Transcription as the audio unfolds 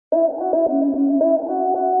Come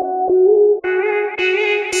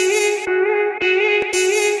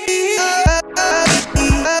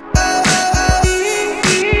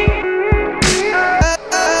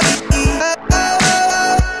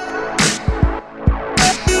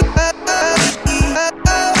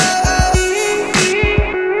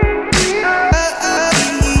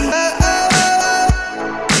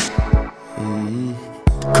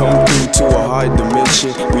through to a high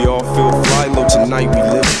dimension. We all feel fly low tonight, we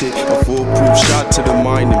lifted. A foolproof shot to the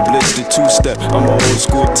mind and blistered. Two-step, I'm an old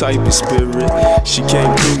school type of spirit. She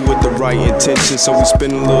came through with the right intention, so we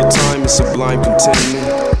spend a little time in sublime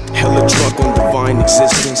contentment. Hella drunk on divine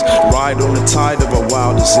existence, ride on the tide of our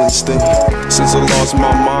wildest instinct. Since I lost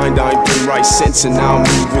my mind, I ain't been right since, and now I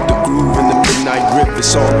move with the groove in the midnight grip.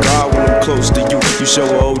 It's all God when I'm close to you. You show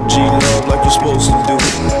OG love like you're supposed to do.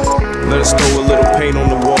 Let us throw a little paint on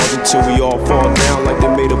the walls until we all fall down like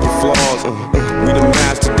they're made up of flaws. We done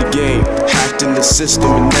mastered the game, hacked in the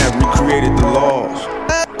system, and that recreated the laws.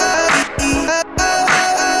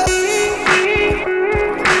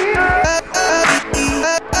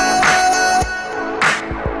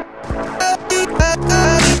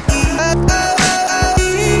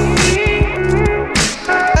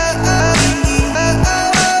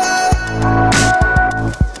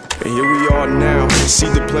 Now, see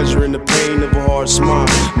the pleasure and the pain of a hard smile.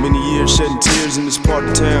 Many years shedding tears in this part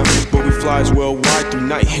of town, but we fly as worldwide through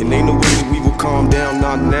night, and ain't no way that we will calm down,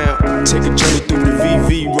 not now. Take a journey through the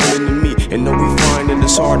VV, running to me, and know we find that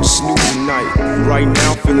it's hard to snooze tonight. Right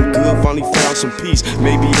now, feeling good, finally found some peace.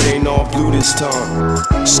 Maybe it ain't all blue this time.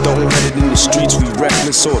 Stone-headed in the streets, we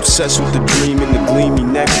reckless, so obsessed with the dream and the gleamy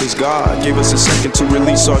necklace. God gave us a second to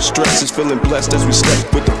release our stresses, feeling blessed as we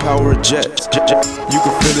step with the power of jets. You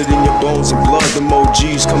can feel it in your bones and blood, them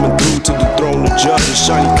OGs coming through to the throne to judge. A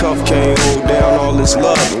shiny cuff can't hold down all this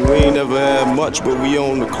love, and we ain't never had much, but we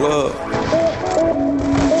own the club.